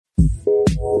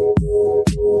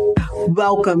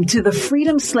Welcome to the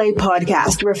Freedom Slay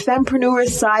podcast, where fempreneurs,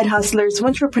 side hustlers,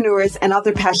 entrepreneurs, and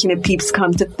other passionate peeps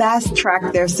come to fast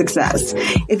track their success.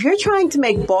 If you're trying to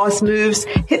make boss moves,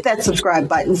 hit that subscribe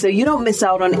button so you don't miss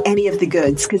out on any of the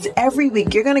goods, because every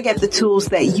week you're going to get the tools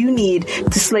that you need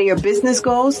to slay your business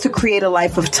goals to create a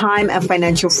life of time and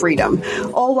financial freedom,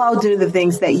 all while doing the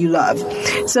things that you love.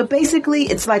 So basically,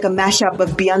 it's like a mashup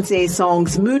of Beyonce's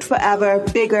songs Mood Forever,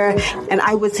 Bigger, and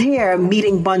I Was Here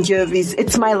meeting Bon Jovi's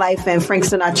It's My Life and Frank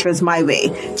Sinatra's My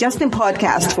Way, just in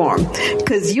podcast form,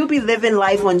 because you'll be living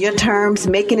life on your terms,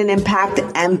 making an impact,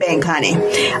 and bank, honey.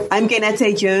 I'm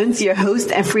Gaynette Jones, your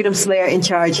host and Freedom Slayer in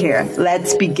charge here.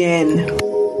 Let's begin.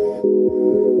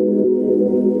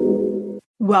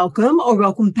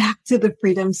 Welcome back to the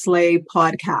Freedom Slay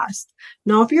podcast.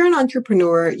 Now, if you're an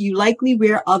entrepreneur, you likely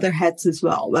wear other hats as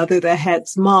well, whether the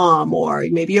hat's mom, or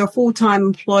maybe you're a full-time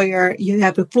employer, you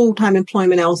have a full-time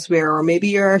employment elsewhere, or maybe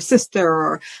you're a sister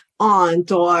or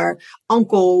aunt or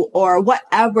uncle or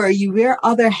whatever. You wear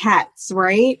other hats,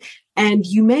 right? And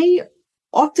you may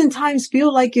oftentimes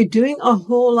feel like you're doing a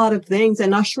whole lot of things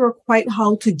and not sure quite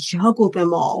how to juggle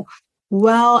them all.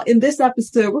 Well, in this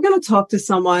episode, we're going to talk to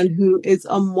someone who is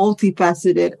a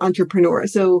multifaceted entrepreneur.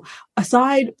 So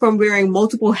aside from wearing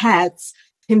multiple hats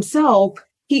himself,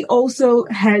 he also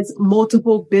has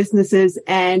multiple businesses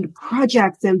and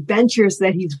projects and ventures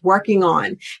that he's working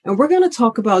on. And we're going to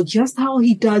talk about just how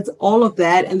he does all of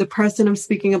that. And the person I'm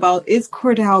speaking about is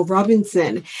Cordell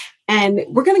Robinson. And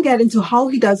we're going to get into how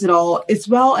he does it all, as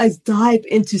well as dive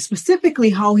into specifically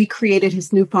how he created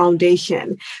his new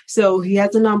foundation. So he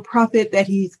has a nonprofit that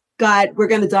he's got. We're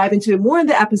going to dive into it more in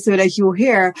the episode, as you'll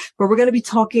hear, but we're going to be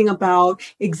talking about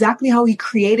exactly how he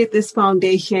created this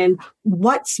foundation.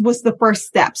 What was the first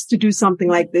steps to do something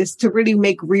like this, to really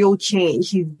make real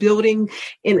change? He's building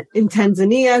in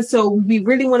Tanzania. So we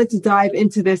really wanted to dive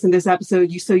into this in this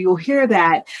episode. So you'll hear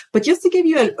that. But just to give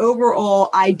you an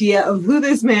overall idea of who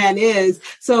this man is.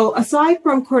 So aside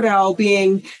from Cordell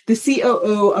being the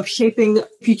COO of Shaping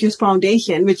Futures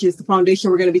Foundation, which is the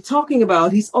foundation we're going to be talking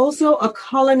about, he's also a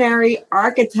culinary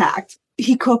architect.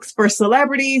 He cooks for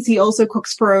celebrities. He also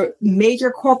cooks for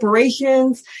major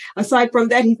corporations. Aside from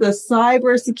that, he's a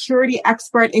cybersecurity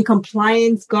expert in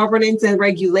compliance, governance, and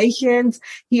regulations.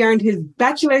 He earned his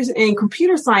bachelor's in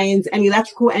computer science and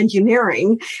electrical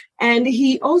engineering. And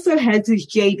he also has his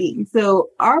JD.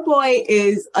 So our boy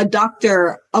is a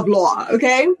doctor of law,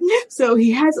 okay? So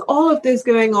he has all of this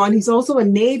going on. He's also a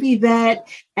Navy vet,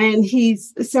 and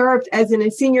he's served as a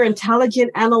senior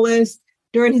intelligence analyst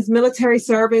during his military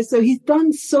service. So he's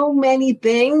done so many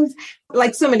things. And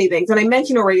I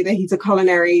mentioned already that he's a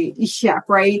culinary chef,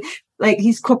 right? Like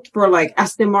he's cooked for like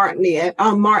Aston Martin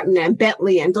and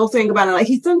Bentley and Dolce & Gabbana. Like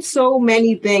he's done so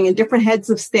many things and different heads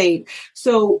of state.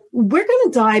 So we're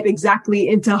going to dive exactly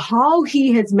into how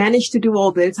he has managed to do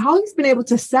all this, how he's been able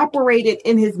to separate it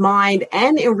in his mind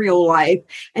and in real life,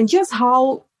 and just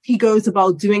how he goes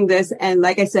about doing this. And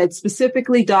like I said,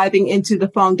 specifically diving into the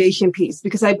foundation piece,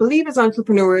 because I believe as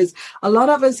entrepreneurs, a lot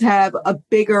of us have a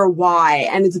bigger why,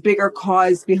 and it's a bigger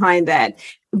cause behind that,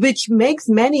 which makes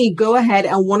many go ahead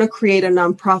and want to create a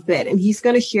nonprofit. And he's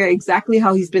going to share exactly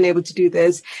how he's been able to do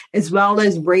this, as well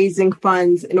as raising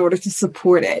funds in order to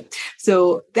support it.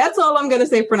 So that's all I'm going to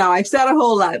say for now. I've said a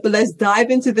whole lot, but let's dive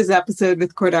into this episode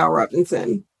with Cordell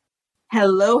Robinson.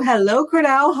 Hello,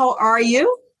 Cordell. How are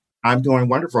you? I'm doing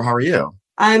wonderful. How are you?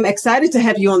 I'm excited to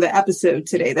have you on the episode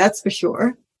today. That's for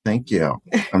sure. Thank you.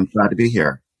 I'm glad to be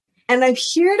here. And I've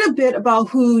shared a bit about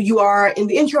who you are in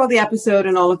the intro of the episode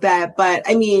and all of that. But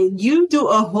I mean, you do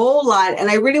a whole lot.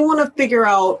 And I really want to figure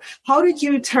out, how did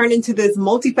you turn into this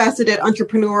multifaceted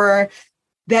entrepreneur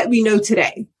that we know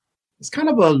today? It's kind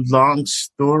of a long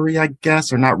story, I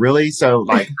guess, or not really. So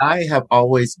I have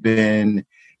always been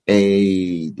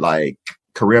a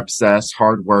career obsessed,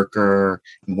 hard worker,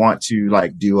 want to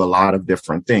do a lot of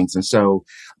different things. And so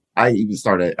I even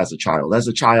started as a child. As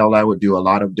a child, I would do a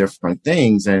lot of different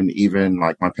things. And even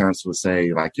my parents would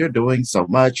say, you're doing so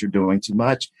much, you're doing too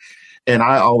much. And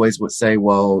I always would say,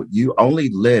 well, you only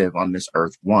live on this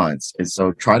earth once. And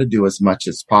so try to do as much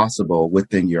as possible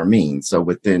within your means. So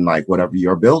within whatever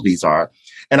your abilities are.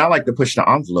 And I like to push the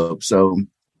envelope. So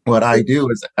what I do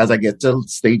is, as I get to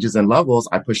stages and levels,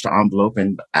 I push the envelope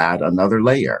and add another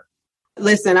layer.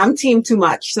 Listen, I'm team too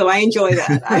much, so I enjoy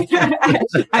that.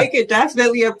 I could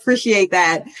definitely appreciate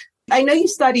that. I know you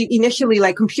studied initially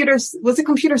computer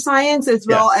science as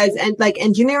well as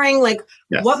engineering.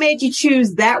 Yes. What made you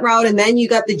choose that route? And then you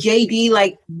got the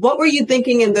JD. What were you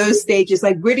thinking in those stages?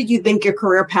 Where did you think your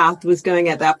career path was going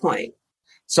at that point?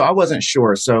 So I wasn't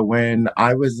sure. So when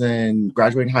I was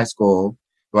graduating high school,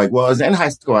 Like, well, as in high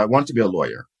school, I wanted to be a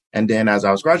lawyer. And then as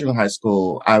I was graduating high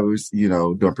school, I was,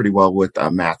 doing pretty well with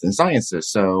math and sciences.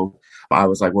 So I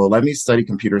was like, well, let me study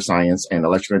computer science and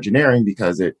electrical engineering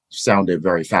because it sounded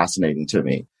very fascinating to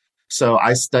me. So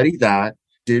I studied that,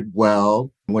 did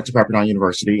well, went to Pepperdine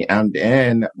University. And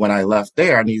then when I left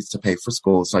there, I needed to pay for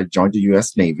school. So I joined the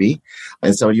U.S. Navy.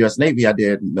 And so U.S. Navy, I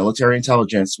did military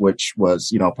intelligence, which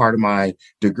was, part of my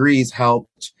degrees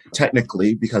helped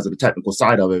technically because of the technical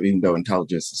side of it, even though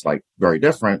intelligence is like very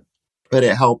different. But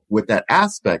it helped with that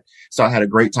aspect. So I had a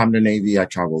great time in the Navy. I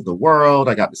traveled the world.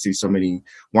 I got to see so many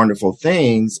wonderful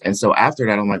things. And so after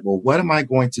that, I'm like, well, what am I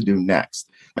going to do next?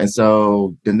 And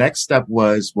so the next step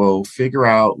was, well, figure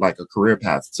out like a career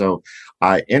path. So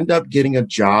I end up getting a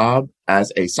job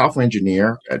as a software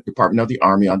engineer at Department of the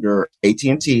Army under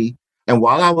AT&T. And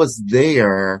while I was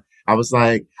there, I was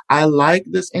like, I like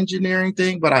this engineering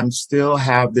thing, but I'm still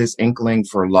have this inkling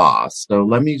for law. So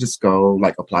let me just go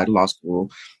like apply to law school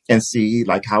and see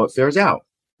like how it fares out.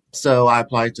 So I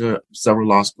applied to several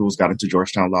law schools, got into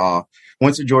Georgetown Law,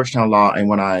 went to Georgetown Law. And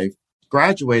when I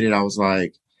graduated, I was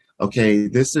like, okay,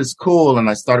 this is cool. And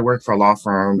I started working for a law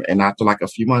firm. And after like a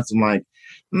few months, I'm like,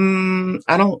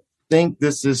 I don't think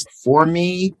this is for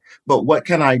me, but what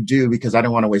can I do? Because I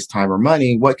don't want to waste time or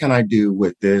money. What can I do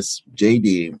with this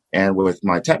JD and with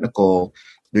my technical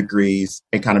degrees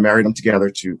and kind of marry them together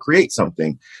to create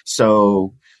something?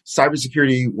 So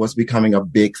cybersecurity was becoming a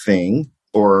big thing,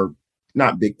 or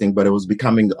not big thing, but it was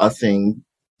becoming a thing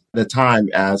the time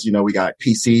as, we got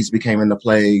PCs became into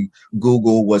play.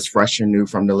 Google was fresh and new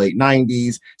from the late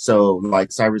 90s. So like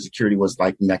cybersecurity was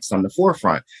like next on the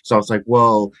forefront. So I was like,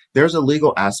 well, there's a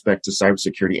legal aspect to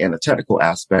cybersecurity and a technical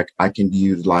aspect. I can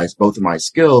utilize both of my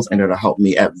skills and it'll help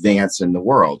me advance in the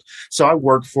world. So I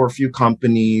worked for a few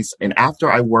companies. And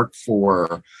after I worked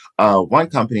for one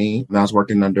company, and I was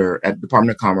working at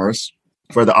Department of Commerce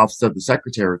for the Office of the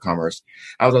Secretary of Commerce.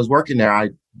 As I was working there,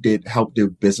 I did help do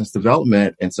business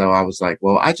development. And so I was like,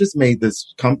 well, I just made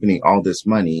this company all this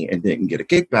money and didn't get a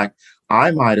kickback.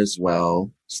 I might as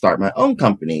well start my own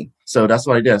company. So that's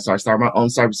what I did. So I started my own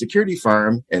cybersecurity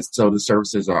firm. And so the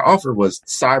services I offered was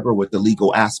cyber with the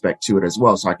legal aspect to it as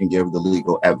well. So I can give the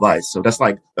legal advice. So that's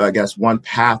like, I guess, one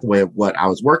pathway of what I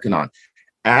was working on.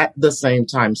 At the same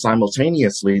time,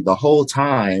 simultaneously, the whole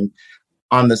time,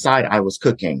 on the side, I was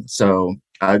cooking. So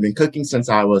I've been cooking since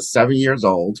I was 7 years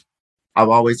old. I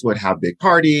always would have big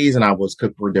parties and I was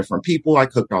cook for different people. I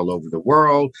cooked all over the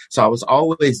world. So I was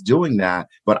always doing that,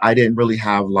 but I didn't really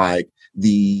have like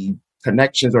the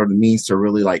connections or the means to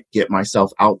really like get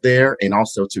myself out there and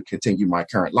also to continue my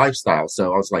current lifestyle.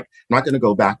 So I was like, I'm not going to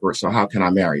go backwards. So how can I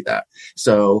marry that?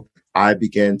 So I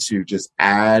began to just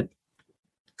add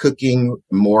cooking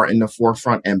more in the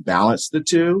forefront and balance the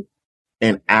two.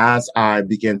 And as I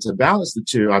began to balance the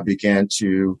two, I began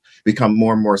to become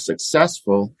more and more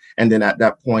successful. And then at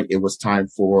that point, it was time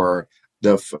for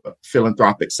the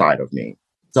philanthropic side of me.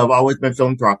 So I've always been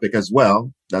philanthropic as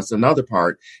well. That's another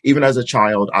part. Even as a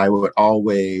child, I would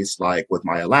always like with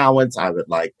my allowance, I would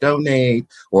like donate,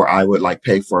 or I would like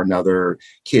pay for another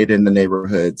kid in the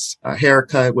neighborhood's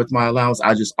haircut with my allowance.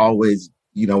 I just always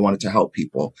wanted to help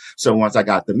people. So once I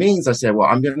got the means, I said, well,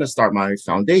 I'm going to start my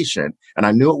foundation. And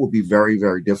I knew it would be very,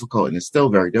 very difficult. And it's still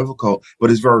very difficult,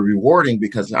 but it's very rewarding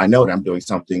because I know that I'm doing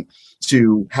something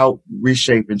to help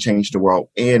reshape and change the world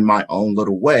in my own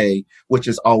little way, which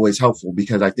is always helpful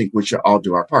because I think we should all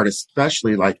do our part,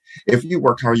 especially like if you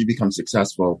work hard, you become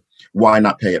successful. Why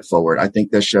not pay it forward? I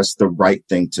think that's just the right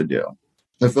thing to do.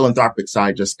 The philanthropic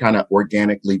side just kind of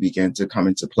organically began to come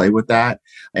into play with that.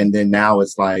 And then now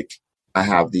it's like, I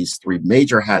have these three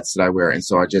major hats that I wear. And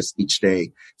so I just each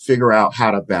day figure out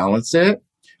how to balance it.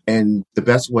 And the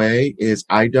best way is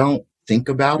I don't think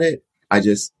about it. I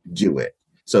just do it.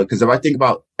 So, because if I think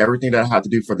about everything that I have to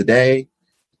do for the day,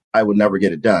 I would never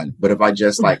get it done. But if I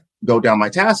just like go down my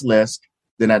task list,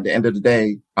 then at the end of the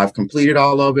day, I've completed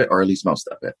all of it, or at least most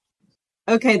of it.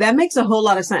 Okay, that makes a whole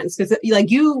lot of sense because like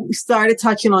you started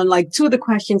touching on like two of the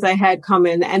questions I had come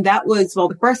in. And that was, well,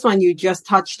 the first one you just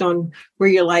touched on where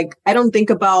you're like, I don't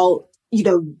think about,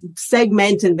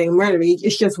 segmenting things. Really,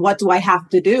 it's just what do I have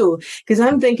to do? Because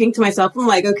I'm thinking to myself, I'm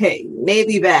like, okay,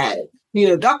 Navy vet,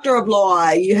 doctor of law,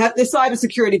 you have the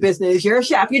cybersecurity business, you're a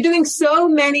chef, you're doing so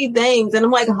many things. And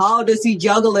I'm like, how does he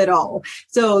juggle it all?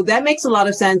 So that makes a lot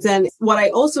of sense. And what I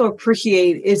also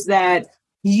appreciate is that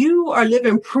you are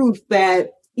living proof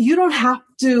that, you don't have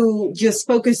to just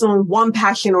focus on one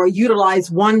passion or utilize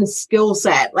one skill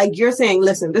set. Like you're saying,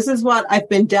 listen, this is what I've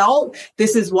been dealt.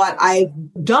 This is what I've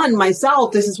done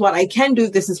myself. This is what I can do.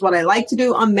 This is what I like to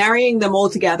do. I'm marrying them all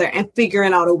together and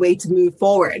figuring out a way to move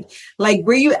forward. Like,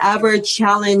 were you ever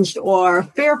challenged or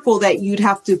fearful that you'd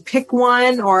have to pick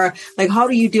one, or like, how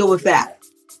do you deal with that?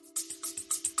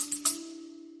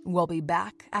 We'll be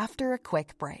back after a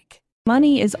quick break.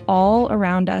 Money is all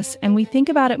around us, and we think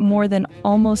about it more than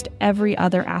almost every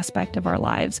other aspect of our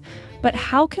lives. But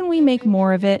how can we make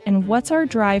more of it, and what's our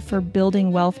drive for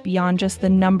building wealth beyond just the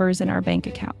numbers in our bank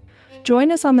account?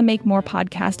 Join us on the Make More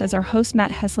podcast as our host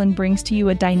Matt Heslin brings to you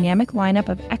a dynamic lineup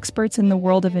of experts in the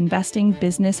world of investing,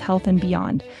 business, health, and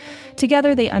beyond.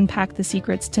 Together, they unpack the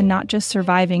secrets to not just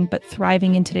surviving, but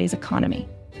thriving in today's economy.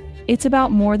 It's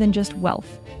about more than just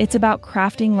wealth. It's about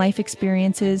crafting life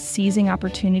experiences, seizing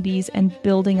opportunities, and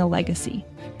building a legacy.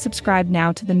 Subscribe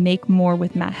now to the Make More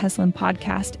with Matt Heslin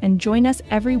podcast and join us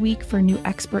every week for new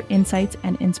expert insights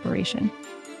and inspiration.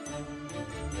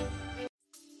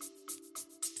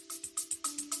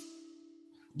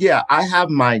 Yeah, I have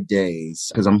my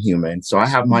days because I'm human. So I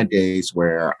have my days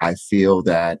where I feel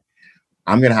that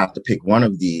I'm going to have to pick one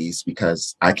of these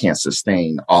because I can't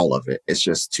sustain all of it. It's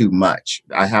just too much.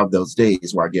 I have those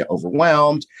days where I get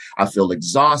overwhelmed. I feel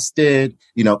exhausted,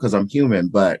 because I'm human,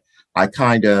 but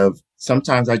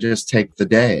sometimes I just take the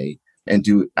day and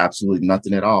do absolutely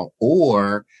nothing at all.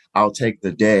 Or I'll take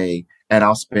the day and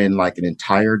I'll spend like an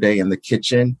entire day in the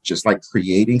kitchen, just like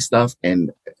creating stuff and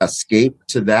escape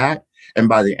to that. And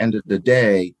by the end of the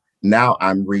day, now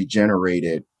I'm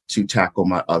regenerated to tackle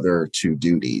my other two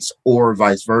duties, or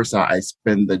vice versa. I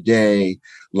spend the day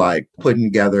like putting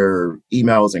together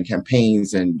emails and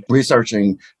campaigns and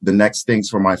researching the next things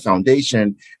for my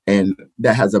foundation. And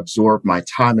that has absorbed my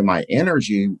time and my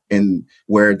energy, in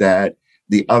where that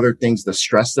the other things, the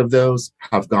stress of those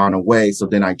have gone away. So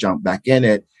then I jump back in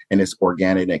it and it's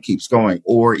organic and it keeps going.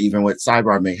 Or even with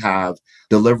Cyber, I may have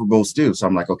deliverables due. So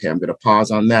I'm like, okay, I'm going to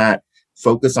pause on that,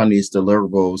 focus on these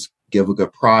deliverables, give a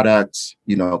good product,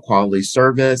 quality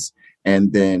service,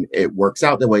 and then it works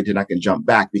out that way. Then I can jump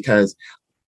back because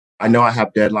I know I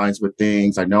have deadlines with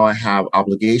things. I know I have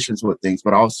obligations with things,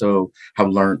 but also have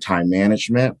learned time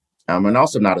management. And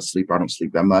also not a sleeper. I don't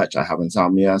sleep that much. I have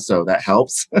insomnia, so that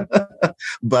helps.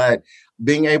 But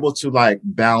being able to like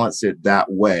balance it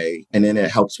that way, and then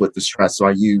it helps with the stress. So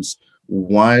I use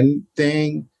one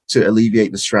thing to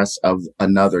alleviate the stress of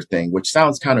another thing, which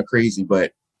sounds kind of crazy,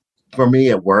 but for me,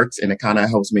 it works, and it kind of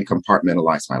helps me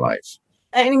compartmentalize my life.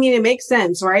 I mean, it makes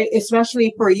sense, right?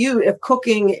 Especially for you, if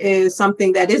cooking is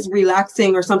something that is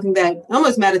relaxing or something that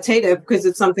almost meditative, because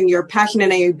it's something you're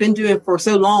passionate and you've been doing for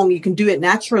so long, you can do it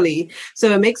naturally.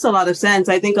 So it makes a lot of sense.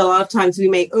 I think a lot of times we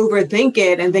may overthink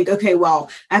it and think, okay, well,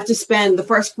 I have to spend the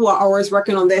first 4 hours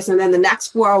working on this and then the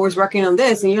next 4 hours working on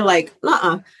this. And you're like,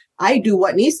 I do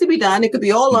what needs to be done. It could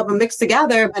be all of them mixed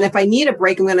together. And if I need a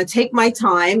break, I'm going to take my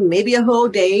time, maybe a whole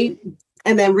day,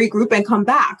 and then regroup and come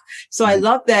back. So I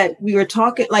love that we were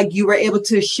talking, like you were able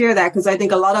to share that, because I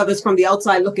think a lot of us from the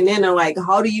outside looking in are like,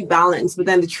 how do you balance? But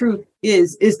then the truth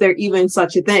is there even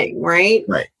such a thing, right?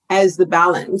 Right. As the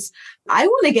balance. I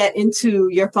want to get into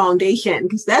your foundation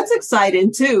because that's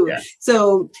exciting too. Yeah.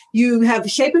 So you have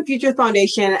Shape a Future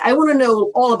Foundation. I want to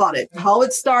know all about it, how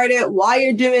it started, why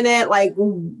you're doing it, like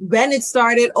when it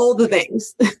started, all the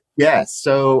things. Yeah.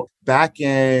 So back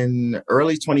in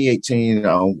early 2018,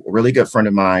 a really good friend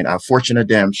of mine, Fortuna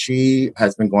Dem, she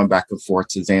has been going back and forth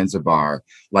to Zanzibar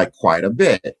like quite a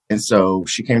bit. And so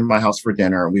she came to my house for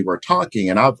dinner and we were talking,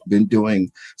 and I've been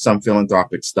doing some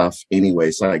philanthropic stuff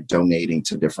anyways, like donating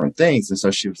to different things. And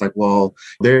so she was like, well,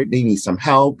 they need some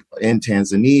help in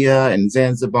Tanzania and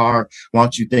Zanzibar. Why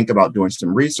don't you think about doing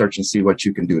some research and see what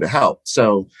you can do to help?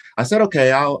 So I said,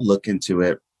 okay, I'll look into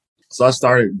it. So I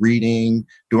started reading,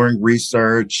 doing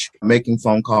research, making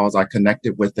phone calls. I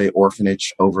connected with an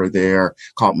orphanage over there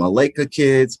called Maleka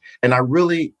Kids, and I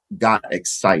really got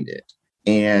excited.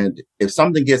 And if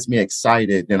something gets me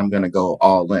excited, then I'm going to go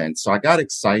all in. So I got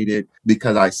excited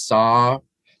because I saw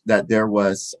that there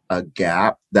was a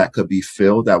gap that could be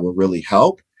filled that would really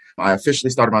help. I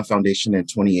officially started my foundation in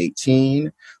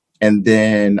 2018. And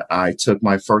then I took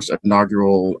my first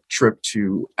inaugural trip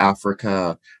to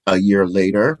Africa a year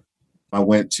later. I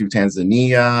went to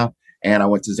Tanzania and I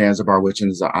went to Zanzibar, which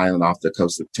is an island off the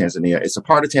coast of Tanzania. It's a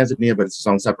part of Tanzania, but it's its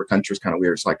own separate country. It's kind of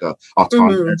weird. It's like a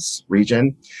autonomous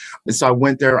region. And so I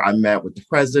went there. I met with the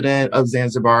president of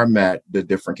Zanzibar, met the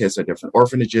different kids at different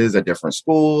orphanages, at different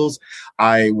schools.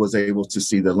 I was able to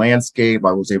see the landscape.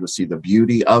 I was able to see the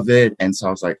beauty of it. And so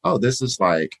I was like, oh, this is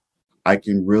like, I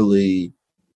can really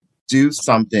do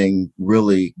something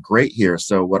really great here.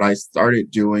 So what I started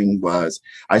doing was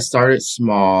I started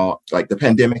small, like the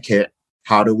pandemic hit.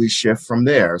 How do we shift from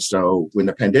there? So when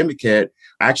the pandemic hit,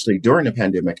 actually during the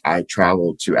pandemic, I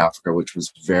traveled to Africa, which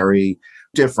was very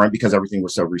different because everything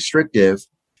was so restrictive.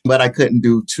 But I couldn't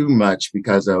do too much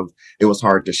because of it was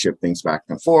hard to ship things back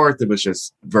and forth. It was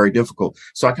just very difficult.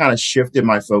 So I kind of shifted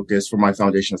my focus for my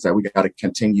foundation and said, we got to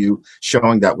continue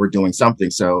showing that we're doing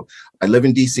something. So I live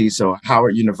in DC. So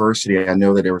Howard University, I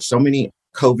know that there were so many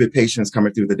COVID patients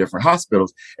coming through the different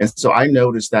hospitals. And so I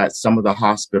noticed that some of the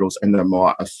hospitals in the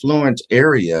more affluent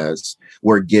areas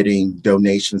were getting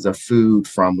donations of food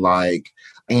from like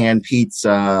and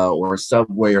Pizza or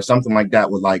Subway or something like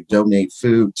that would like donate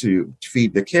food to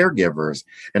feed the caregivers.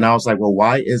 And I was like, well,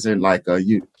 why isn't like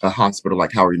a hospital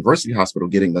like Howard University Hospital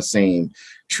getting the same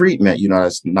treatment? You know,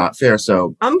 that's not fair.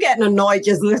 So I'm getting annoyed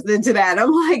just listening to that.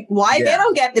 I'm like, why they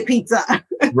don't get the pizza?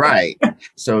 Right.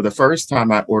 So the first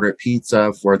time I ordered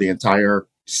pizza for the entire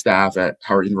staff at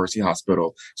Howard University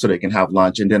Hospital so they can have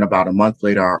lunch. And then about a month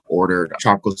later, I ordered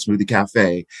Chocolate Smoothie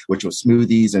Cafe, which was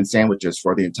smoothies and sandwiches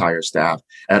for the entire staff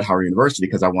at Howard University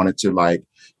because I wanted to like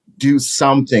do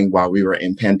something while we were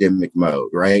in pandemic mode.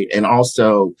 Right. And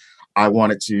also I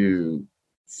wanted to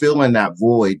fill in that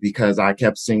void because I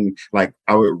kept seeing like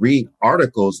I would read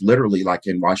articles literally like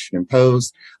in Washington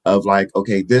Post of like,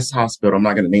 okay, this hospital, I'm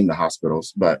not going to name the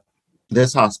hospitals, but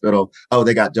this hospital, oh,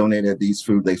 they got donated these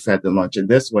food, they fed them lunch, and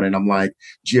this one. And I'm like,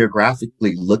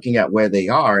 geographically looking at where they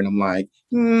are. And I'm like,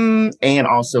 and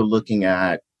also looking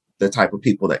at the type of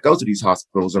people that go to these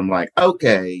hospitals. I'm like,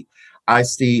 okay, I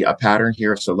see a pattern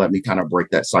here. So let me kind of break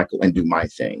that cycle and do my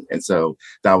thing. And so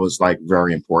that was like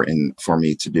very important for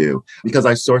me to do because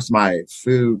I source my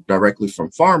food directly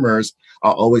from farmers.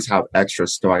 I'll always have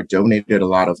extras. So I donated a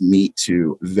lot of meat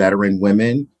to veteran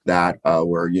women that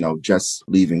were, you know, just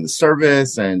leaving the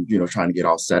service and, you know, trying to get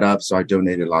all set up. So I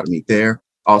donated a lot of meat there.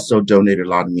 Also donated a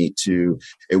lot of meat to,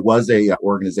 it was a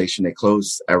organization that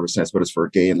closed ever since, but it's for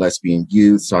gay and lesbian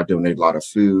youth. So I donated a lot of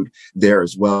food there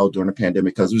as well during the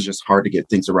pandemic because it was just hard to get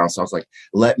things around. So I was like,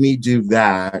 let me do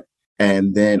that.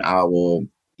 And then I will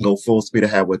go full speed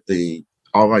ahead with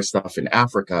all my stuff in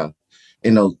Africa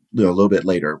in a little bit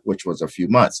later, which was a few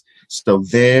months. So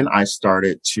then I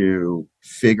started to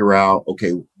figure out,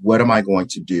 okay, what am I going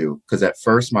to do? Because at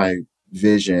first my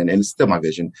vision, and it's still my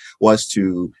vision, was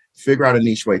to figure out a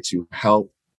niche way to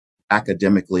help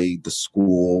academically the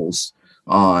schools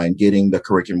on getting the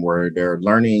curriculum where they're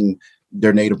learning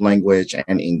their native language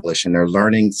and English and they're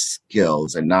learning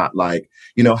skills and not like,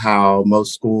 you know, how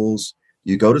most schools,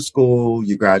 you go to school,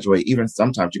 you graduate, even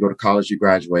sometimes you go to college, you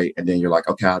graduate, and then you're like,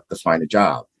 okay, I have to find a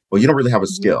job. Well, you don't really have a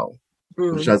skill,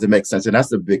 which doesn't make sense. And that's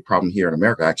the big problem here in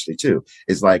America, actually, too,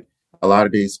 is like a lot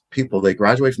of these people, they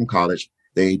graduate from college,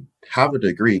 they have a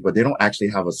degree, but they don't actually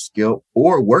have a skill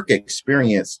or work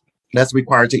experience that's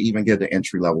required to even get an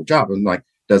entry level job. And like,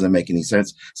 doesn't make any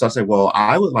sense. So I said, well,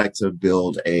 I would like to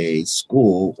build a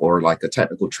school or like a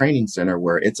technical training center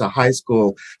where it's a high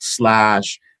school /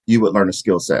 you would learn a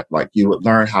skill set. Like you would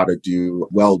learn how to do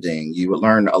welding, you would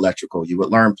learn electrical, you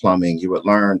would learn plumbing, you would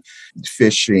learn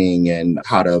fishing and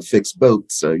how to fix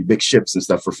boats, big ships and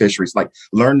stuff for fisheries, like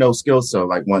learn those skills. So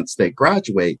like once they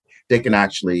graduate, they can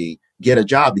actually get a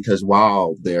job because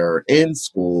while they're in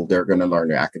school, they're going to learn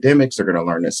their academics, they're going to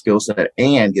learn their skill set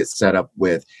and get set up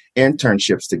with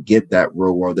internships to get that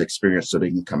real world experience so they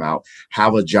can come out,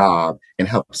 have a job and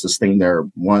help sustain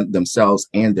themselves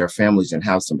and their families and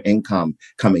have some income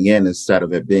coming in instead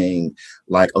of it being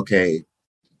like, okay,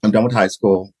 I'm done with high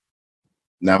school.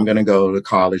 Now I'm going to go to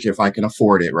college if I can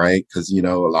afford it, right? Because, you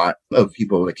know, a lot of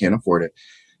people that can't afford it.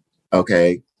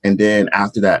 Okay. And then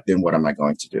after that, then what am I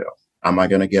going to do? Am I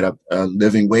going to get a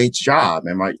living wage job?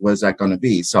 What is that going to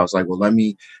be? So I was like, well, let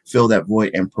me fill that void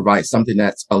and provide something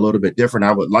that's a little bit different.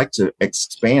 I would like to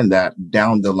expand that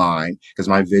down the line because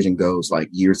my vision goes like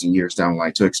years and years down the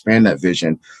line to expand that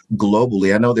vision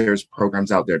globally. I know there's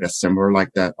programs out there that's similar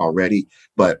like that already,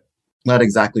 but not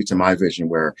exactly to my vision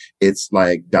where it's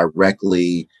like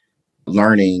directly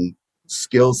learning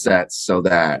skill sets so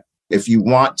that if you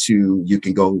want to, you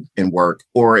can go and work,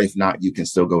 or if not, you can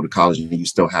still go to college and you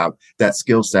still have that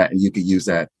skill set and you can use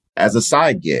that as a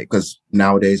side gig. Because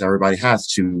nowadays everybody has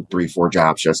 2, 3, 4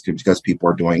 jobs just because people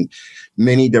are doing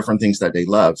many different things that they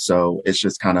love. So it's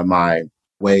just kind of my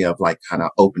way of like kind of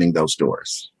opening those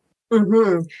doors.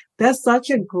 Mm-hmm. That's such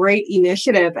a great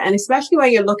initiative. And especially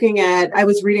when you're looking at, I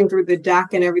was reading through the deck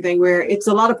and everything where it's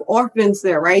a lot of orphans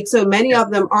there, right? So many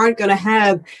of them aren't going to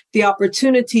have the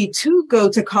opportunity to go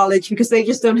to college because they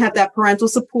just don't have that parental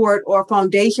support or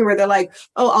foundation where they're like,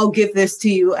 oh, I'll give this to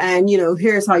you. And,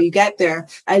 here's how you get there.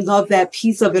 I love that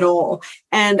piece of it all.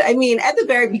 And I mean, at the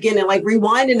very beginning, like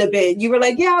rewinding a bit, you were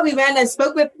like, yeah, we went and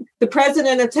spoke with the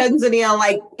president of Tanzania,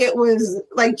 like it was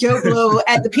like Joe Blow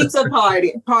at the pizza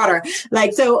party.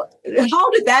 Like, so how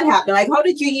did that happen? Like, how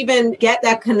did you even get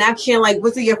that connection? Like,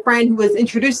 was it your friend who was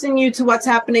introducing you to what's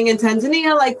happening in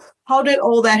Tanzania? Like, how did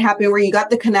all that happen where you got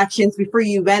the connections before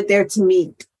you went there to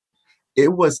meet?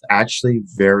 It was actually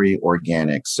very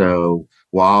organic. So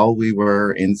while we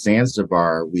were in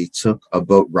Zanzibar, we took a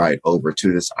boat ride over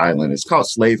to this island. It's called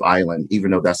Slave Island,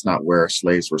 even though that's not where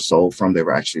slaves were sold from. They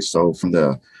were actually sold from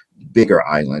the bigger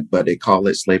island, but they call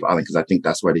it Slave Island because I think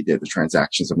that's where they did the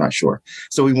transactions. I'm not sure.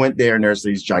 So we went there and there's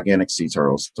these gigantic sea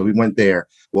turtles. So we went there.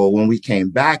 Well, when we came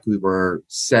back, we were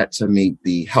set to meet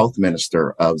the health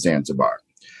minister of Zanzibar.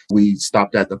 We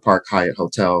stopped at the Park Hyatt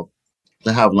Hotel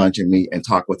to have lunch and meet and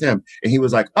talk with him. And he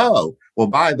was like, oh, well,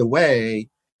 by the way,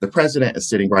 the president is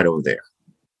sitting right over there.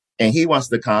 And he wants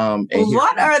to come. And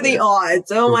what are the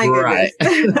odds? Oh, my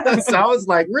goodness. So I was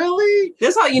like, really?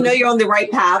 That's how you know you're on the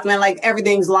right path, man. Like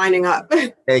everything's lining up.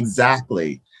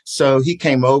 Exactly. So he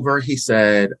came over. He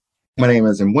said, my name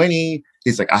is Mwini.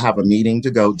 He's like, I have a meeting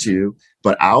to go to,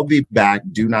 but I'll be back.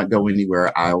 Do not go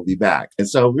anywhere. I'll be back. And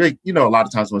so, a lot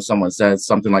of times when someone says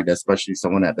something like that, especially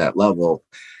someone at that level,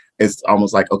 it's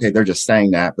almost like, okay, they're just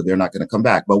saying that, but they're not going to come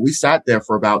back. But we sat there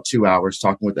for about 2 hours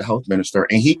talking with the health minister,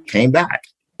 and he came back.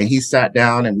 And he sat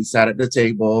down and we sat at the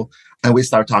table and we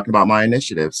started talking about my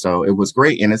initiative. So it was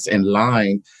great. And it's in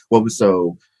line. What was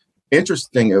so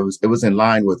interesting, it was in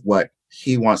line with what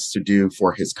he wants to do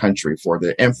for his country, for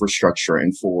the infrastructure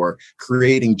and for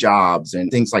creating jobs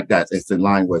and things like that. It's in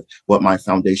line with what my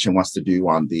foundation wants to do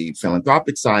on the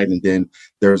philanthropic side. And then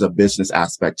there's a business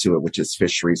aspect to it, which is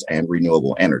fisheries and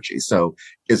renewable energy. So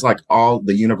it's like all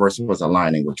the universe was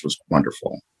aligning, which was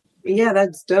wonderful. Yeah,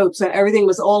 that's dope. So everything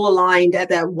was all aligned at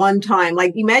that one time.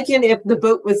 Like imagine if the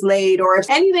boat was laid or if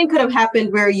anything could have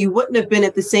happened where you wouldn't have been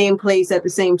at the same place at the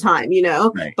same time,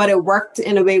 right. But it worked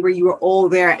in a way where you were all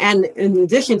there. And in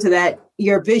addition to that,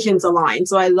 your visions aligned.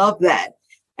 So I love that.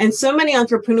 And so many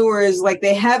entrepreneurs, like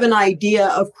they have an idea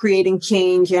of creating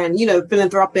change and,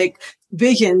 philanthropic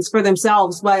visions for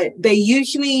themselves, but they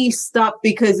usually stop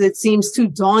because it seems too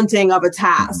daunting of a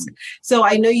task. So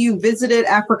I know you visited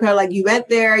Africa, like you went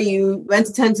there, you went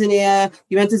to Tanzania,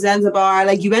 you went to Zanzibar,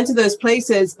 like you went to those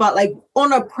places, but like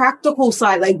on a practical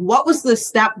side, like what was the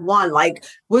step one? Like,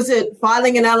 was it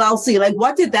filing an LLC? Like,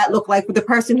 what did that look like for the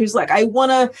person who's like, I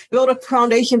want to build a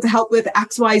foundation to help with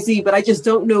XYZ, but I just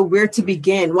don't know where to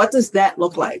begin. What does that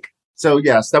look like? So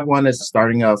yeah, step one is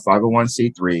starting a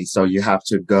 501c3. So you have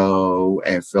to go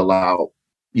and fill out,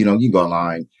 you go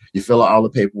online, you fill out all the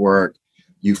paperwork,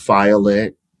 you file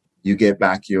it, you get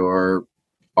back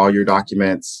all your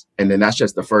documents. And then that's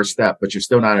just the first step, but you're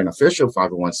still not an official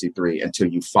 501c3 until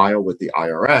you file with the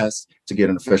IRS to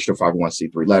get an official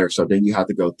 501c3 letter. So then you have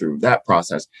to go through that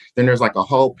process. Then there's like a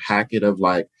whole packet of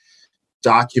like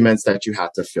documents that you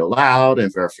have to fill out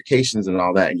and verifications and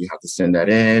all that. And you have to send that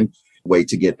in. Way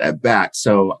to get that back.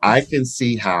 So I can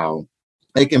see how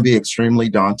it can be extremely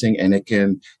daunting and it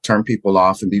can turn people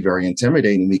off and be very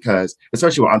intimidating because,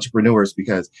 especially with entrepreneurs,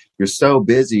 because you're so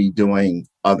busy doing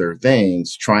other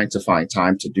things, trying to find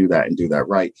time to do that and do that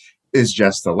right is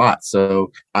just a lot.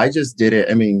 So I just did it.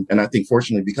 I mean, and I think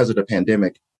fortunately because of the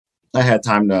pandemic, I had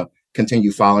time to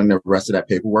continue filing the rest of that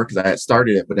paperwork because I had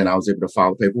started it, but then I was able to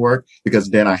file the paperwork because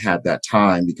then I had that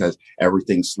time because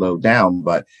everything slowed down.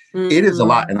 But It is a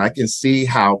lot. And I can see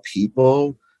how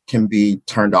people can be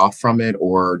turned off from it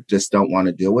or just don't want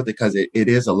to deal with it because it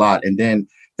is a lot. And then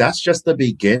that's just the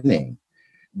beginning.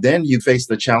 Then you face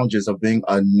the challenges of being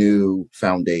a new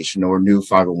foundation or new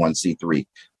 501c3.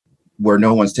 Where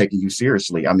no one's taking you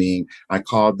seriously. I mean, I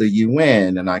called the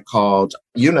UN and I called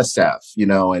UNICEF,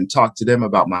 and talked to them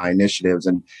about my initiatives.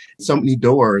 And so many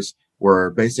doors were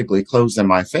basically closed in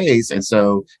my face. And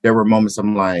so there were moments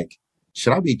I'm like,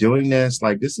 should I be doing this?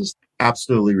 Like, this is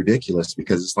absolutely ridiculous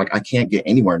because it's like, I can't get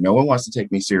anywhere. No one wants to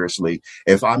take me seriously.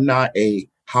 If I'm not a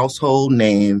household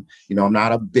name, I'm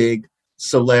not a big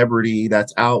celebrity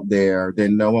that's out there,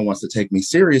 then no one wants to take me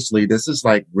seriously. This is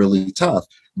like really tough.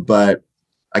 But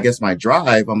I guess my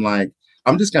drive, I'm like,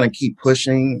 I'm just going to keep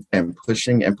pushing and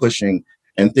pushing and pushing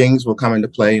and things will come into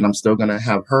play and I'm still going to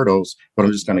have hurdles, but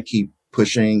I'm just going to keep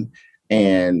pushing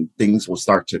and things will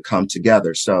start to come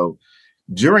together. So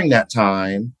during that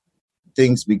time,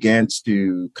 things began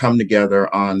to come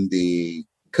together on the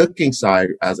cooking side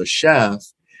as a chef.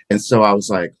 And so I was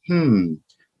like,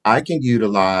 I can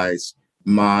utilize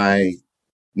my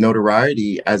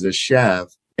notoriety as a chef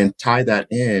and tie that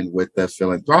in with the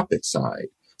philanthropic side.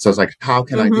 So I was like, how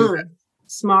can I do that?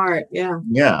 Smart. Yeah.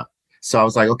 Yeah. So I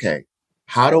was like, okay,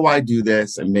 how do I do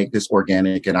this and make this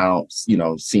organic and I don't,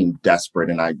 seem desperate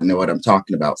and I know what I'm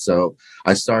talking about. So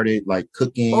I started like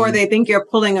cooking. Or they think you're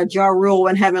pulling a Ja Rule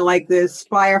and having like this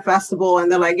fire festival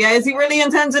and they're like, yeah, is he really in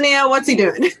Tanzania? What's he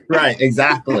doing? Right.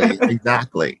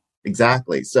 Exactly.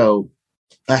 So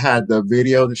I had the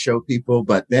video to show people,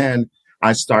 but then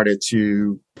I started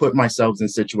to put myself in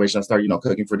situations. I started,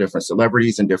 cooking for different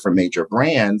celebrities and different major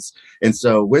brands. And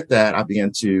so with that, I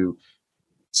began to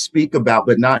speak about,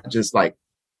 but not just like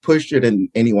push it in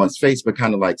anyone's face, but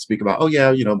kind of like speak about, oh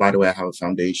yeah, by the way, I have a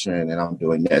foundation and I'm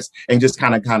doing this, and just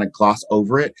kind of gloss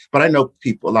over it. But I know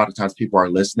a lot of times people are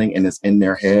listening and it's in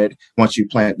their head. Once you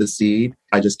plant the seed,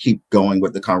 I just keep going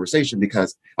with the conversation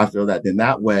because I feel that in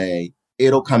that way,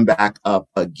 it'll come back up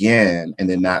again. And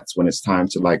then that's when it's time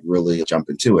to like really jump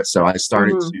into it. So I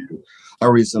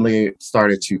recently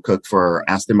started to cook for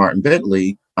Aston Martin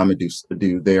Bentley. I'm going to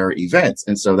do their events.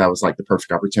 And so that was like the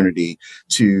perfect opportunity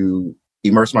to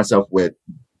immerse myself with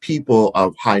people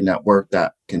of high net worth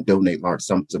that can donate large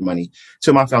sums of money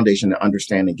to my foundation to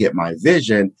understand and get my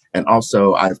vision. And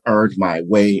also I've earned my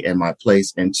way and my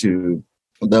place into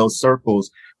those circles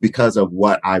because of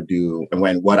what I do and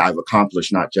what I've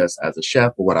accomplished, not just as a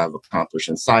chef, but what I've accomplished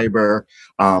in cyber,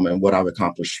 and what I've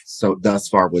accomplished thus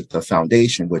far with the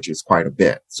foundation, which is quite a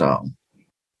bit. So.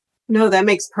 No, that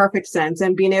makes perfect sense.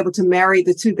 And being able to marry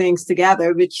the two things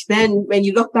together, which then when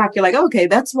you look back, you're like, okay,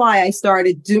 that's why I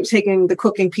started taking the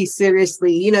cooking piece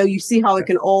seriously. You see how it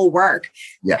can all work.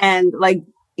 Yeah. And like,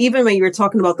 even when you were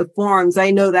talking about the forms, I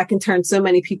know that can turn so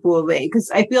many people away because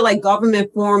I feel like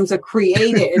government forms are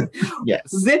created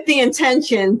yes. with the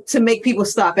intention to make people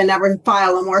stop and never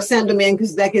file them or send them in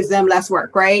because that gives them less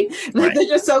work, right? Like they're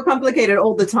just so complicated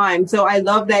all the time. So I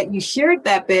love that you shared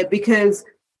that bit because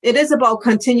it is about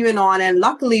continuing on. And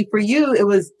luckily for you, it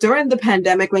was during the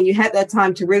pandemic when you had that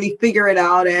time to really figure it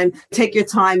out and take your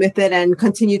time with it and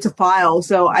continue to file.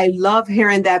 So I love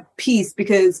hearing that piece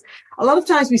because a lot of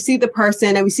times we see the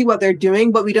person and we see what they're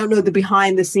doing, but we don't know the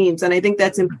behind the scenes. And I think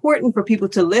that's important for people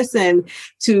to listen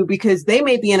to because they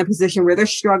may be in a position where they're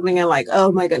struggling and like,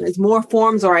 oh my goodness, more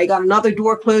forms, or I got another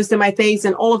door closed in my face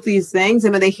and all of these things.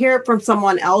 And when they hear it from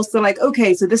someone else, they're like,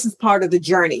 okay, so this is part of the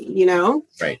journey,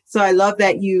 Right. So I love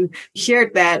that you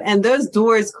shared that. And those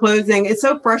doors closing, it's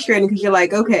so frustrating because you're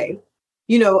like, okay,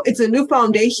 it's a new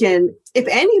foundation. If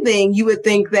anything, you would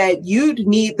think that you'd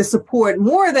need the support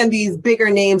more than these bigger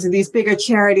names and these bigger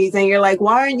charities. And you're like,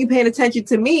 why aren't you paying attention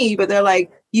to me? But they're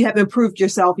like, you haven't proved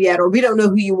yourself yet, or we don't know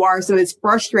who you are. So it's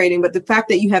frustrating. But the fact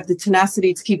that you have the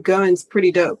tenacity to keep going is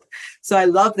pretty dope. So I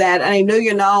love that. And I know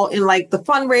you're now in like the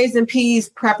fundraising piece,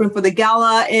 prepping for the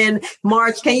gala in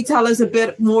March. Can you tell us a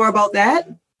bit more about that?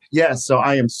 Yeah, so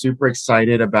I am super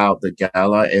excited about the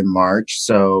gala in March.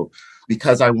 So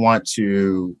because I want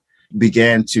to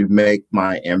begin to make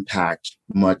my impact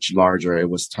much larger, it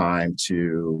was time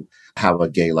to have a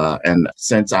gala. And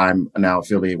since I'm now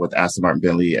affiliated with Aston Martin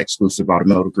Bentley Exclusive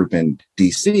Automotive Group in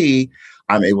DC,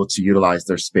 I'm able to utilize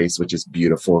their space, which is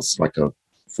beautiful. It's like a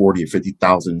 40 or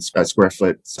 50,000 square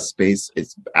foot space.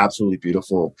 It's absolutely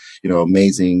beautiful,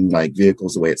 amazing, like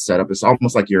vehicles, the way it's set up. It's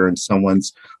almost like you're in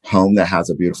someone's home that has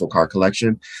a beautiful car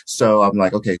collection. So I'm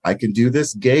like, okay, I can do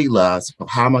this gala. So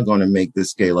how am I going to make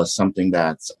this gala something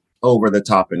that's over the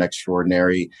top and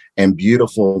extraordinary and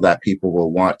beautiful that people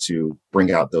will want to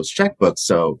bring out those checkbooks?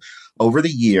 So over the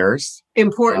years,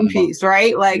 important piece,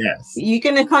 right? Like yes. You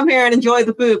can come here and enjoy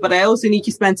the food, but I also need you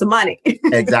to spend some money.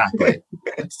 Exactly.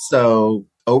 So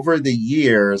over the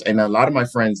years, and a lot of my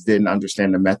friends didn't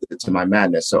understand the method to my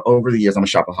madness. So over the years, I'm a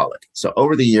shopaholic. So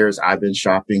over the years, I've been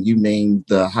shopping. You name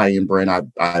the high-end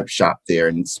brand, I've shopped there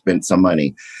and spent some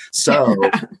money. So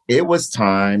it was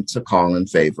time to call in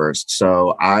favors.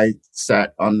 So I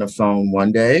sat on the phone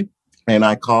one day and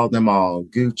I called them all: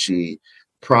 Gucci,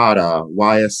 Prada,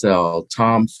 YSL,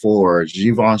 Tom Ford,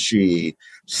 Givenchy,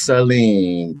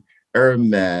 Celine,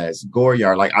 Hermes,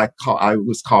 Goyard. Like I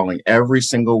was calling every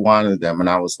single one of them. And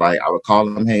I was like, I would call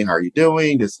them, hey, how are you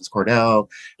doing? This is Cordell.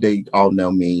 They all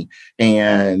know me.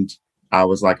 And I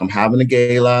was like, I'm having a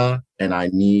gala and I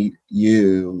need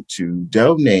you to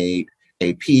donate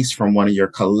a piece from one of your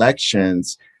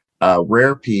collections, a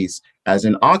rare piece, as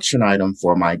an auction item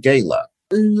for my gala.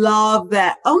 Love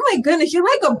that. Oh my goodness. You're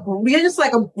just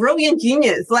like a brilliant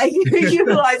genius. Like you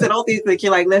realize that all these things,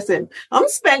 you're like, listen, I'm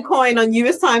spend coin on you.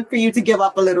 It's time for you to give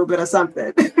up a little bit of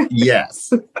something.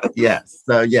 Yes. Yes.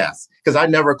 So yes, because I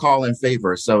never call in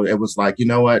favor. So it was like, you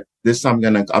know what, this, I'm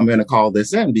going to call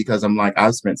this in because I'm like,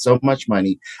 I've spent so much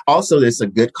money. Also, it's a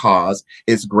good cause.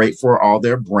 It's great for all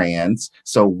their brands.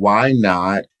 So why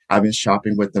not? I've been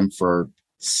shopping with them for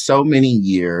so many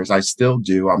years. I still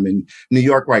do. I'm in New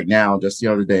York right now. Just the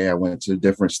other day, I went to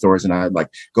different stores and I like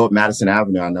go up Madison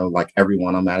Avenue. I know like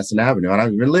everyone on Madison Avenue. I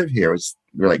don't even live here. It's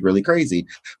like really crazy,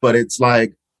 but it's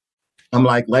like, I'm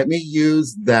like, let me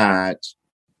use that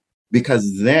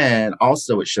because then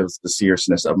also it shows the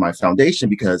seriousness of my foundation,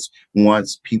 because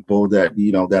once people that,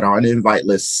 you know, that are on the invite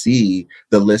list see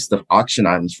the list of auction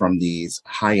items from these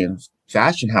high-end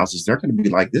fashion houses, they're going to be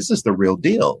like, this is the real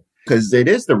deal. Because it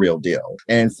is the real deal.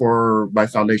 And for my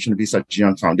foundation to be such a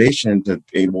young foundation to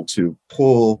be able to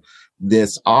pull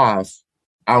this off,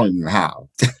 I don't even know how.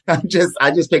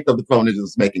 I just picked up the phone and just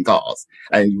was making calls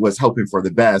and was hoping for the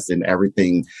best, and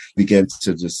everything began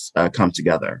to just come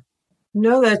together.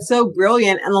 No, that's so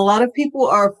brilliant. And a lot of people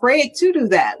are afraid to do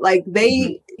that. Like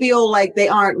they feel like they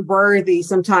aren't worthy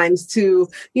sometimes to,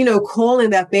 you know, call in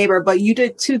that favor. But you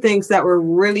did two things that were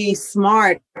really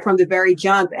smart from the very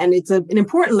jump. And it's an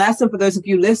important lesson for those of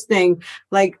you listening,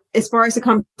 like as far as it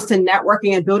comes to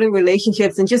networking and building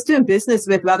relationships and just doing business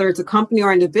with, whether it's a company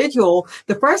or individual.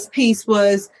 The first piece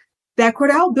was that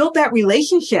Cordell built that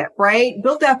relationship, right?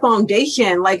 Built that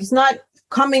foundation. Like it's not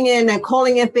coming in and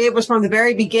calling in favors from the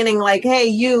very beginning, like, hey,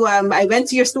 you, I went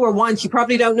to your store once. You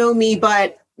probably don't know me,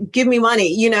 but give me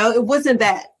money. You know, it wasn't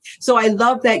that. So I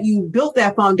love that you built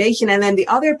that foundation. And then the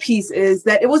other piece is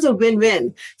that it was a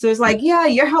win-win. So it's like, yeah,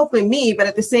 you're helping me, but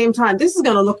at the same time, this is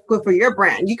going to look good for your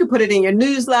brand. You can put it in your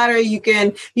newsletter. You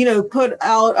can, you know, put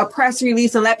out a press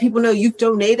release and let people know you've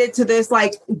donated to this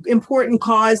like important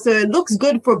cause. So it looks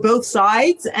good for both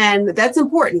sides. And that's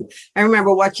important. I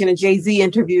remember watching a Jay-Z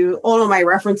interview. All of my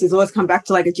references always come back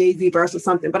to like a Jay-Z verse or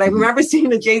something. But I remember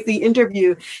seeing a Jay-Z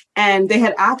interview and they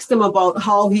had asked him about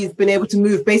how he's been able to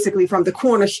move basically from the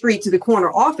corner street to the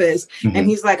corner office. And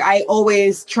he's like, I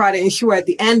always try to ensure at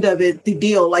the end of it, the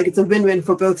deal, like it's a win-win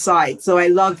for both sides. So I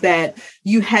love that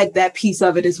you had that piece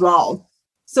of it as well.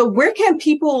 So where can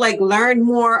people like learn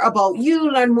more about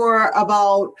you, learn more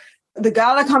about the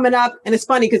gala coming up? And it's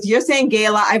funny because you're saying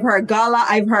gala. I've heard gala.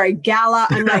 I've heard gala.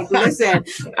 I'm like, listen,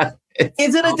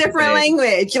 is it a different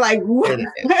language? Like,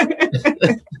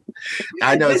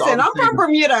 I know. Listen, I'm from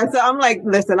Bermuda. So I'm like,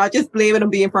 listen, I just blame it on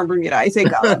being from Bermuda. I say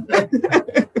gala.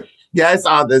 Yeah, it's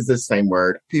the same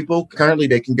word. People currently,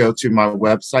 they can go to my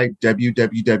website,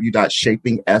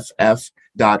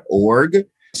 www.shapingff.org,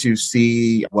 to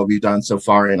see what we've done so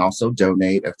far and also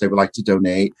donate if they would like to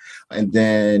donate. And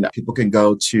then people can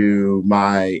go to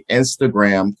my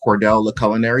Instagram, Cordell La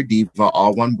Culinary Diva,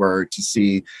 all one word, to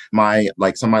see my,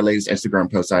 like some of my latest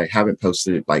Instagram posts. I haven't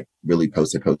posted, like really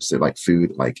posted like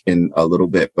food, like in a little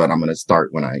bit, but I'm going to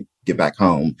start when I get back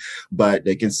home. But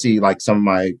they can see like some of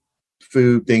my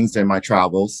food things in my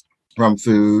travels from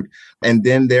food. And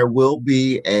then there will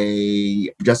be a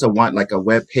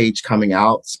web page coming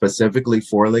out specifically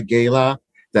for the gala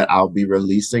that I'll be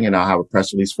releasing, and I'll have a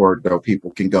press release for it, though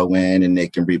people can go in and they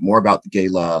can read more about the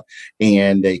gala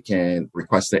and they can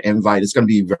request an invite. It's going to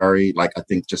be very, like, I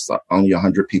think just only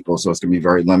 100 people. So it's going to be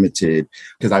very limited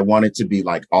because I want it to be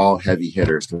like all heavy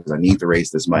hitters because I need to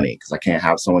raise this money because I can't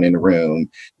have someone in the room.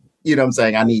 You know what I'm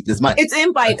saying? I need this money. It's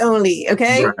invite only,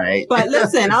 okay? Right. But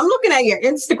listen, I'm looking at your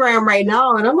Instagram right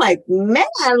now and I'm like, man,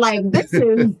 like this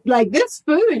is like this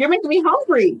food. You're making me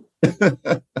hungry.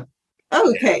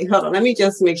 Okay, hold on. Let me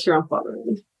just make sure I'm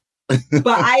following. But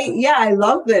I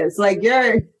love this. Like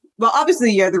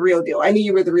obviously you're the real deal. I knew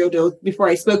you were the real deal before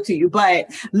I spoke to you,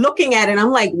 but looking at it,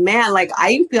 I'm like, man, like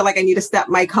I feel like I need to step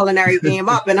my culinary game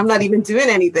up and I'm not even doing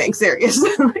anything serious.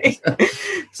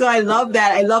 So I love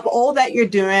that. I love all that you're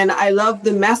doing. I love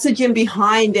the messaging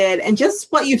behind it and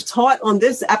just what you've taught on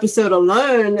this episode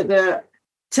alone, the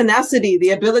tenacity, the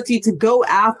ability to go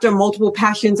after multiple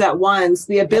passions at once,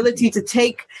 the ability to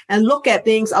take and look at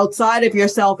things outside of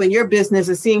yourself and your business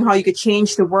and seeing how you could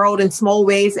change the world in small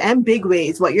ways and big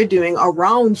ways, what you're doing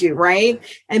around you, right?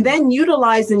 And then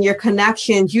utilizing your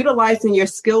connections, utilizing your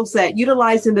skill set,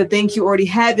 utilizing the things you already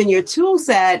have in your tool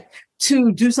set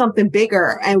to do something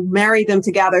bigger and marry them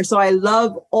together. So I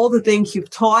love all the things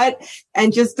you've taught.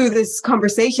 And just through this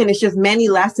conversation, it's just many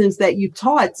lessons that you've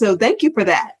taught. So thank you for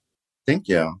that. Thank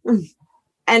you.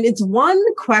 And it's one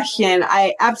question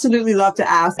I absolutely love to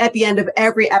ask at the end of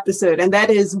every episode. And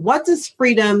that is, what does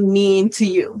freedom mean to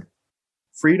you?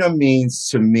 Freedom means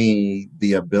to me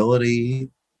the ability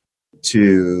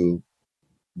to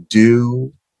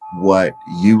do what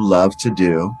you love to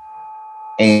do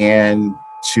and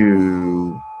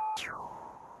to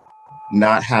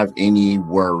not have any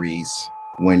worries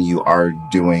when you are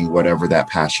doing whatever that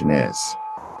passion is.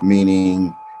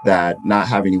 Meaning that not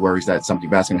have any worries that something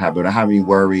bad's going to happen, but not have any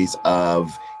worries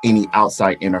of any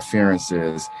outside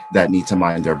interferences that need to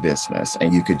mind their business.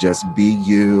 And you could just be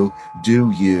you, do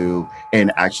you,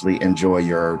 and actually enjoy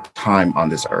your time on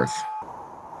this earth.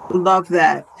 Love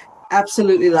that.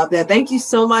 Absolutely love that. Thank you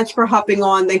so much for hopping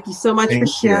on. Thank you so much for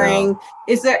sharing. You.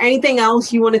 Is there anything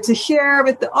else you wanted to share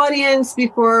with the audience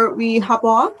before we hop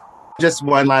off? Just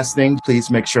one last thing. Please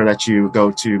make sure that you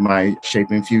go to my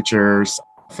Shaping Futures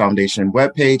Foundation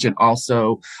webpage. And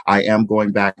also, I am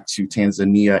going back to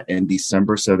Tanzania in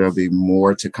December, so there'll be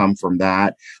more to come from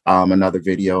that. Another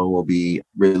video will be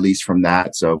released from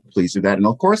that. So please do that. And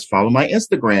of course, follow my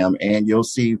Instagram and you'll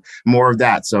see more of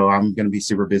that. So I'm going to be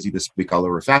super busy this week all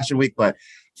over Fashion Week, but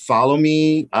follow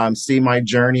me, see my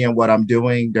journey and what I'm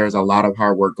doing. There's a lot of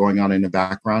hard work going on in the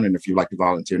background. And if you'd like to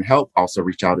volunteer and help, also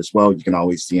reach out as well. You can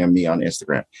always DM me on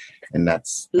Instagram. And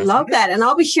that's love that. And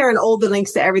I'll be sharing all the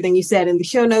links to everything you said in the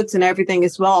show notes and everything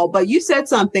as well. But you said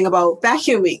something about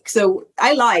Fashion Week. So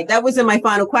I lied. That wasn't my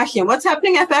final question. What's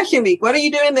happening at Fashion Week? What are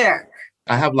you doing there?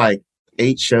 I have like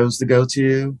 8 shows to go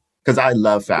to because I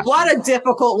love fashion. What a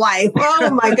difficult life.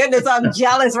 Oh my goodness. I'm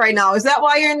jealous right now. Is that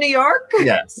why you're in New York?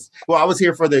 Yes. Well, I was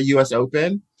here for the US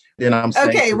Open. Then I'm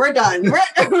okay, we're done.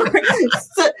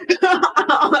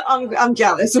 I'm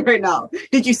jealous right now.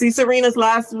 Did you see Serena's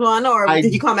last one or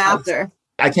did you come after?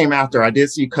 I came after. I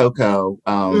did see Coco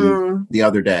the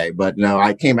other day, but no,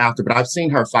 I came after. But I've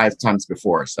seen her 5 times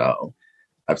before, so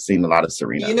I've seen a lot of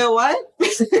Serena. You know what?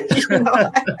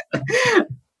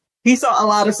 He saw a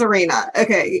lot of Serena.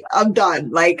 Okay, I'm done.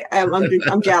 Like,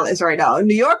 I'm jealous right now.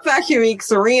 New York Fashion Week,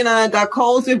 Serena, got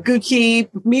calls with Gucci,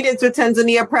 meetings with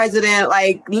Tanzania president,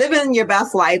 like living your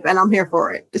best life. And I'm here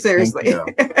for it. Seriously.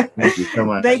 Thank you so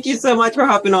much. Thank you so much for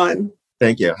hopping on.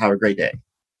 Thank you. Have a great day.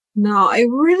 No, I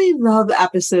really love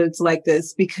episodes like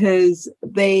this because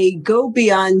they go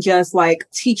beyond just like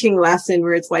teaching lesson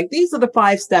where it's like, these are the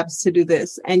 5 steps to do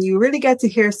this. And you really get to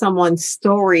hear someone's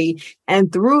story.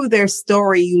 And through their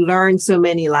story, you learn so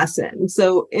many lessons.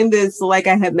 So in this, like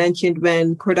I had mentioned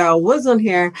when Cordell was on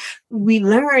here, we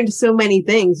learned so many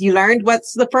things. You learned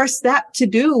what's the first step to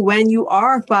do when you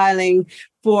are filing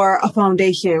for a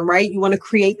foundation, right? You want to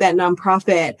create that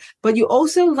nonprofit, but you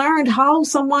also learned how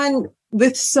someone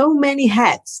with so many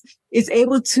hats is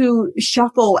able to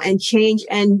shuffle and change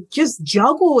and just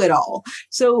juggle it all.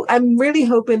 So I'm really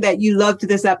hoping that you loved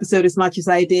this episode as much as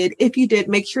I did. If you did,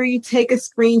 make sure you take a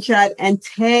screenshot and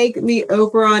tag me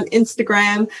over on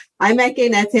Instagram. I'm at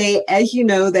Gaynete. As you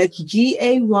know, that's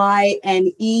Gaynete.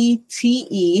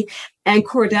 And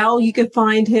Cordell, you can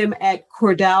find him at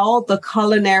Cordell, the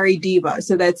Culinary Diva.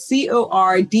 So that's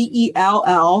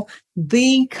Cordell,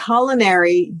 the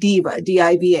Culinary Diva,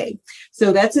 DIVA.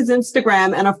 So that's his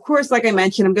Instagram. And of course, like I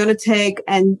mentioned, I'm going to tag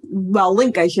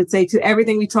link, I should say, to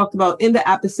everything we talked about in the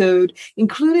episode,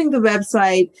 including the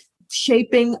website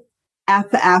shapingff.org,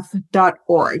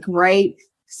 right?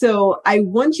 So I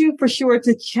want you for sure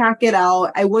to check it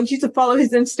out. I want you to follow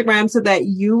his Instagram so that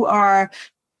you are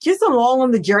just along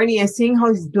on the journey and seeing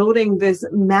how he's building this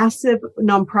massive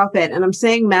nonprofit. And I'm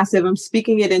saying massive, I'm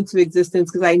speaking it into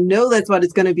existence because I know that's what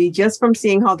it's going to be just from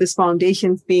seeing how this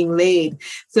foundation's being laid.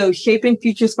 So Shaping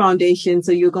Futures Foundation.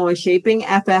 So you'll go on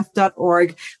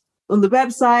shapingff.org on the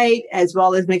website, as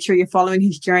well as make sure you're following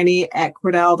his journey at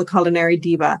Cordell, the Culinary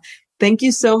Diva. Thank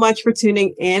you so much for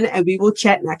tuning in, and we will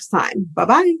chat next time.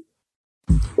 Bye-bye.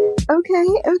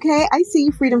 Okay. I see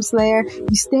you, Freedom Slayer.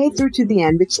 You stayed through to the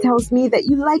end, which tells me that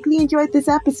you likely enjoyed this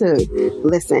episode.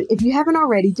 Listen, if you haven't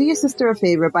already, do your sister a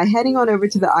favor by heading on over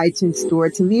to the iTunes store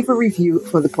to leave a review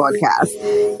for the podcast.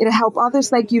 It'll help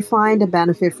others like you find a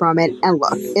benefit from it. And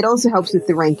look, it also helps with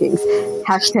the rankings.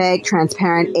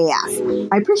 #TransparentAF.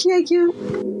 I appreciate you.